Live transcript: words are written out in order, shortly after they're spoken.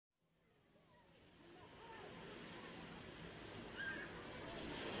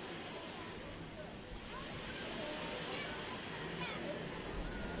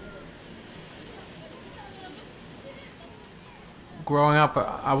growing up,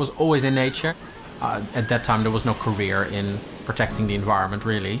 I was always in nature. At that time, there was no career in protecting the environment,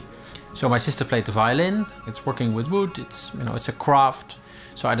 really. So my sister played the violin. It's working with wood. It's a craft.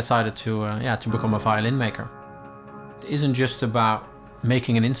 So I decided to become a violin maker. It isn't just about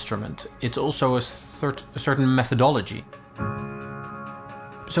making an instrument. It's also a certain methodology.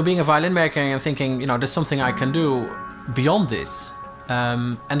 So being a violin maker and thinking, there's something I can do beyond this.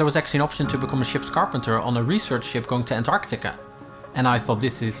 And there was actually an option to become a ship's carpenter on a research ship going to Antarctica. And I thought,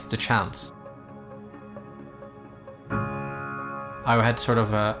 this is the chance. I had sort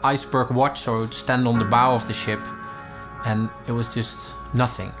of an iceberg watch, so I would stand on the bow of the ship, and it was just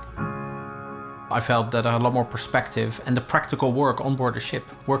nothing. I felt that I had a lot more perspective, and the practical work on board the ship,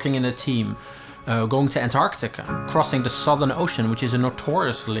 working in a team, going to Antarctica, crossing the Southern Ocean, which is a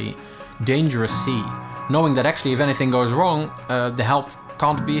notoriously dangerous sea, knowing that actually if anything goes wrong, the help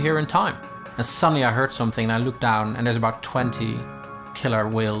can't be here in time. And suddenly I heard something, and I looked down, and there's about 20 killer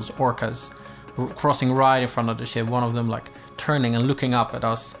whales, orcas, crossing right in front of the ship, one of them like turning and looking up at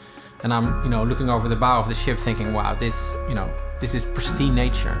us. And I'm, looking over the bow of the ship thinking, wow, this is pristine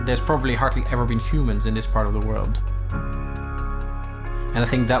nature. There's probably hardly ever been humans in this part of the world. And I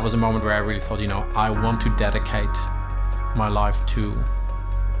think that was a moment where I really thought, I want to dedicate my life to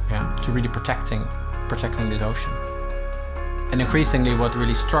really protecting this ocean. And increasingly what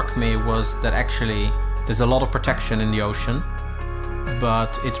really struck me was that actually there's a lot of protection in the ocean,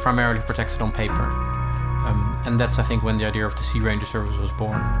 but it's primarily protected on paper. And that's, I think, when the idea of the Sea Ranger Service was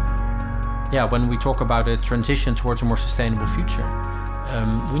born. Yeah, when we talk about a transition towards a more sustainable future,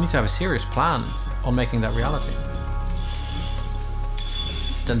 we need to have a serious plan on making that reality.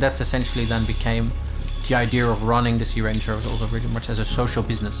 And that's essentially then became the idea of running the Sea Ranger Service also really much as a social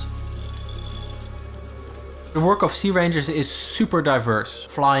business. The work of Sea Rangers is super diverse.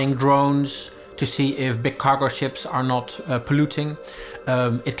 Flying drones to see if big cargo ships are not polluting.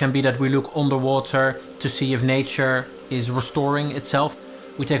 It can be that we look underwater to see if nature is restoring itself.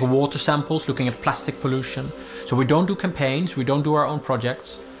 We take water samples looking at plastic pollution. So we don't do campaigns, we don't do our own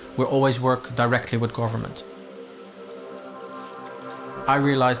projects. We always work directly with government. I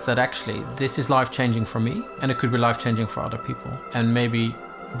realized that actually this is life-changing for me, and it could be life-changing for other people. And maybe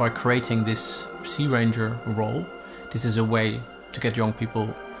by creating this Sea Ranger role, this is a way to get young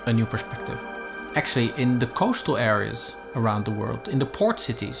people a new perspective. Actually, in the coastal areas around the world, in the port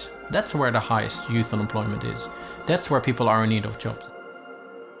cities, that's where the highest youth unemployment is. That's where people are in need of jobs.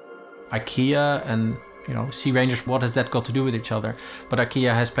 IKEA and Sea Rangers, what has that got to do with each other? But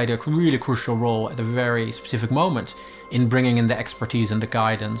IKEA has played a really crucial role at a very specific moment in bringing in the expertise and the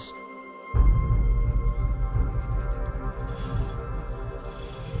guidance.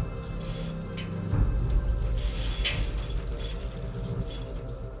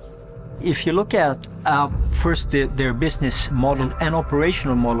 If you look at first their business model and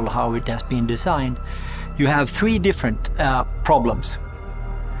operational model, how it has been designed, you have three different problems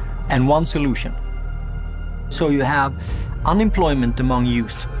and one solution. So you have unemployment among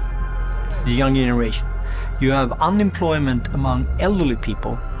youth, the young generation. You have unemployment among elderly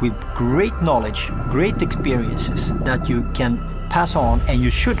people with great knowledge, great experiences that you can pass on, and you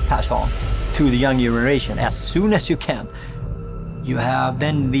should pass on to the young generation as soon as you can. You have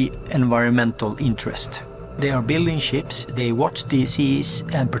then the environmental interest. They are building ships, they watch the seas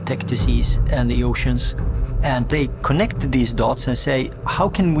and protect the seas and the oceans, and they connect these dots and say, how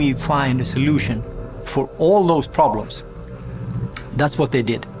can we find a solution for all those problems? That's what they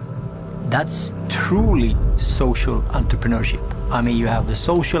did. That's truly social entrepreneurship. I mean, you have the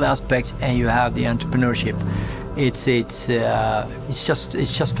social aspects and you have the entrepreneurship. It's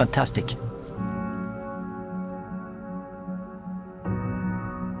just fantastic.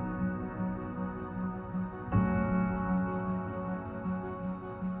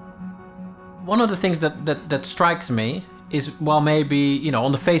 One of the things that strikes me is, well, maybe,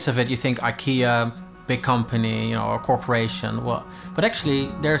 on the face of it, you think IKEA, big company, a corporation. Well, but actually,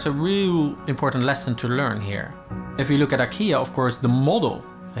 there's a real important lesson to learn here. If you look at IKEA, of course, the model,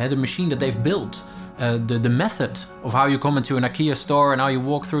 the machine that they've built, the method of how you come into an IKEA store and how you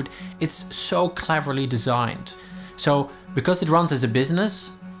walk through it, it's so cleverly designed. So, because it runs as a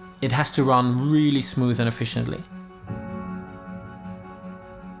business, it has to run really smooth and efficiently.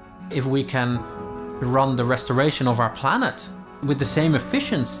 If we can run the restoration of our planet with the same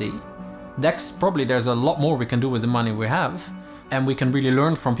efficiency, there's a lot more we can do with the money we have, and we can really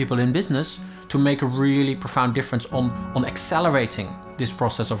learn from people in business to make a really profound difference on accelerating this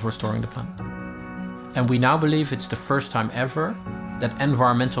process of restoring the planet. And we now believe it's the first time ever that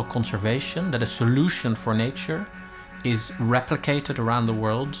environmental conservation, that a solution for nature, is replicated around the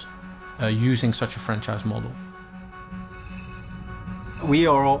world using such a franchise model. We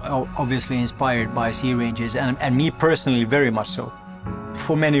are obviously inspired by Sea Rangers, and me personally very much so,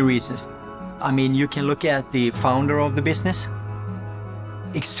 for many reasons. I mean, you can look at the founder of the business,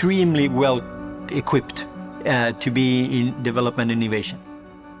 extremely well equipped to be in development and innovation.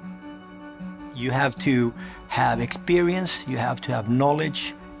 You have to have experience, you have to have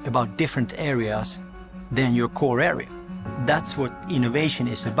knowledge about different areas than your core area. That's what innovation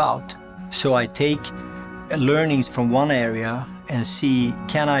is about. So I take learnings from one area and see,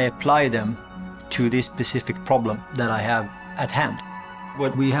 can I apply them to this specific problem that I have at hand?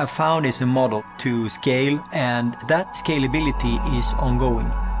 What we have found is a model to scale, and that scalability is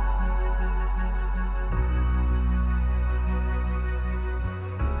ongoing.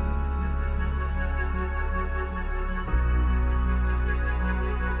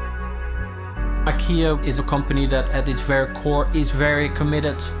 IKEA is a company that at its very core is very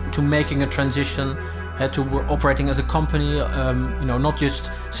committed to making a transition, to operating as a company, not just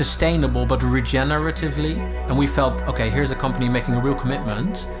sustainable but regeneratively. And we felt, okay, here's a company making a real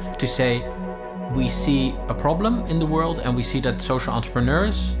commitment to say, we see a problem in the world and we see that social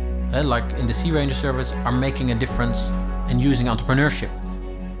entrepreneurs, like in the Sea Ranger service, are making a difference and using entrepreneurship.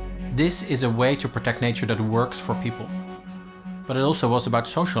 This is a way to protect nature that works for people. But it also was about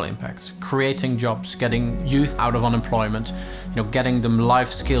social impacts, creating jobs, getting youth out of unemployment, getting them life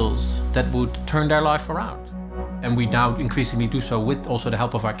skills that would turn their life around. And we now increasingly do so with also the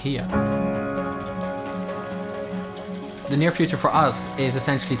help of IKEA. The near future for us is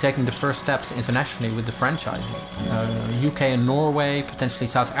essentially taking the first steps internationally with the franchising. UK and Norway, potentially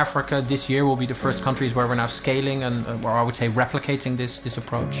South Africa. This year will be the first countries where we're now scaling and, or I would say, replicating this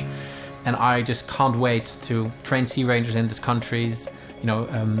approach. And I just can't wait to train Sea Rangers in these countries,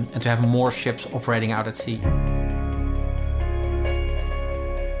 and to have more ships operating out at sea.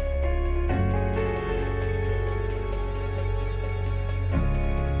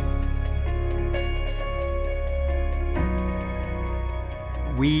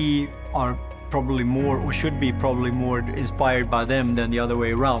 We are probably more, or should be probably more, inspired by them than the other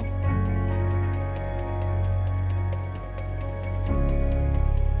way around.